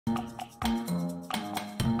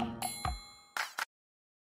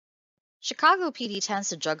Chicago PD tends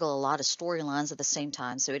to juggle a lot of storylines at the same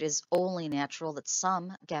time, so it is only natural that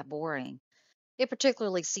some get boring. It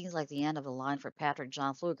particularly seems like the end of the line for Patrick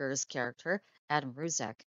John Flueger's character, Adam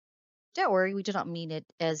Ruzek. Don't worry, we do not mean it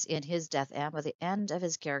as in his death end, but the end of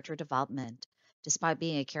his character development. Despite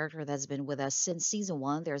being a character that's been with us since season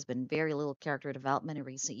one, there's been very little character development in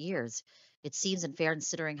recent years. It seems unfair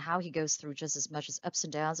considering how he goes through just as much as ups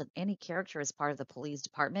and downs in any character as part of the police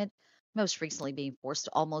department, most recently being forced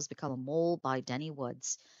to almost become a mole by Denny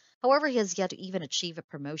Woods. However, he has yet to even achieve a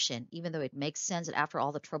promotion, even though it makes sense that after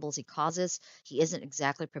all the troubles he causes, he isn't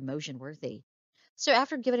exactly promotion worthy. So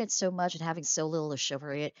after giving it so much and having so little to show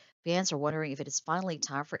for it, fans are wondering if it is finally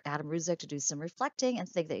time for Adam Ruzek to do some reflecting and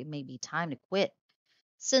think that it may be time to quit.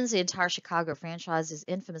 Since the entire Chicago franchise is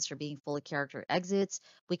infamous for being full of character exits,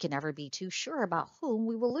 we can never be too sure about whom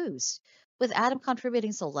we will lose. With Adam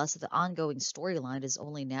contributing so less to the ongoing storyline, it is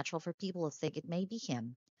only natural for people to think it may be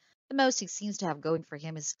him. The most he seems to have going for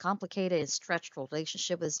him is a complicated and stretched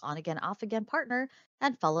relationship with his on again, off again partner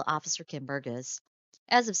and fellow officer Kim Burgess.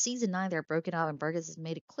 As of season 9, they're broken up, and Burgess has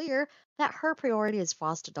made it clear that her priority is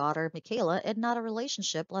foster daughter Michaela and not a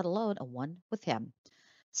relationship, let alone a one with him.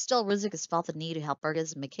 Still, Rizik has felt the need to help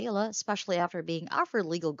Burgess and Michaela, especially after being offered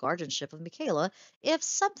legal guardianship of Michaela if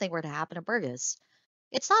something were to happen to Burgess.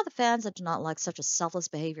 It's not the fans that do not like such a selfless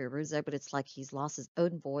behavior of Ruzek, but it's like he's lost his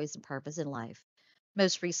own voice and purpose in life.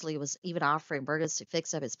 Most recently, was even offering Burgess to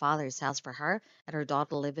fix up his father's house for her and her daughter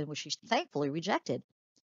to live in, which she thankfully rejected.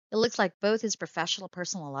 It looks like both his professional and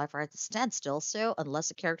personal life are at the standstill, so unless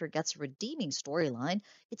the character gets a redeeming storyline,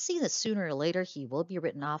 it seems that sooner or later he will be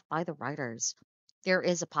written off by the writers. There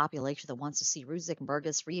is a population that wants to see Ruzek and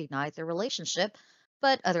Burgess reignite their relationship,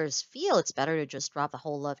 but others feel it's better to just drop the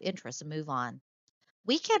whole love interest and move on.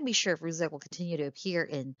 We can't be sure if Ruzek will continue to appear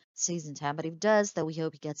in season 10, but if he does, then we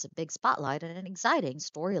hope he gets a big spotlight and an exciting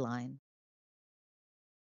storyline.